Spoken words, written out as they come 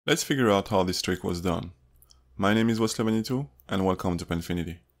Let's figure out how this trick was done. My name is Wesley and welcome to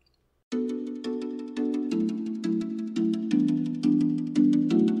Penfinity.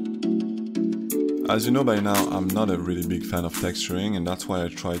 As you know by now, I'm not a really big fan of texturing, and that's why I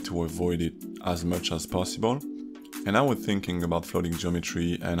try to avoid it as much as possible. And I was thinking about floating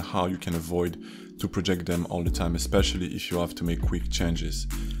geometry and how you can avoid to project them all the time, especially if you have to make quick changes.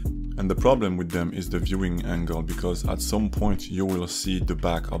 And the problem with them is the viewing angle, because at some point you will see the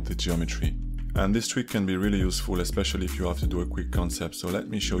back of the geometry. And this trick can be really useful, especially if you have to do a quick concept, so let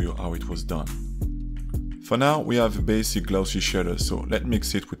me show you how it was done. For now, we have a basic glossy shader, so let's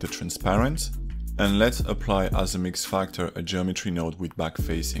mix it with the transparent, and let's apply as a mix factor a geometry node with back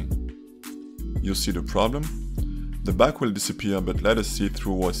facing. You see the problem? The back will disappear, but let us see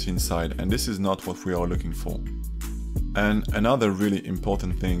through what's inside, and this is not what we are looking for. And another really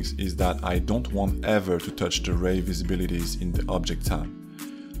important thing is that I don't want ever to touch the ray visibilities in the object tab.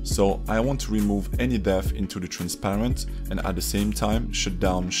 So I want to remove any depth into the transparent and at the same time shut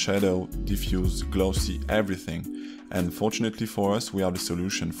down shadow, diffuse, glossy, everything. And fortunately for us, we have the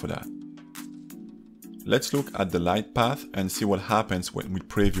solution for that. Let's look at the light path and see what happens when we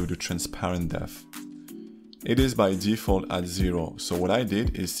preview the transparent depth. It is by default at 0, so what I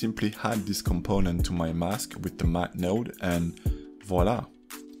did is simply add this component to my mask with the matte node and voila!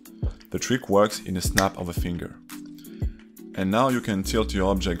 The trick works in a snap of a finger. And now you can tilt your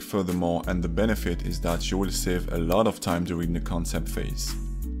object furthermore, and the benefit is that you will save a lot of time during the concept phase.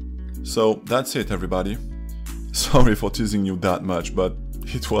 So that's it, everybody. Sorry for teasing you that much, but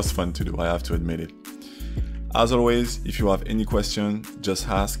it was fun to do, I have to admit it. As always, if you have any question, just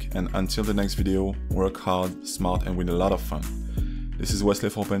ask, and until the next video, work hard, smart, and with a lot of fun. This is Wesley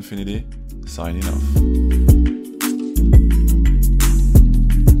for Penfinity, signing off.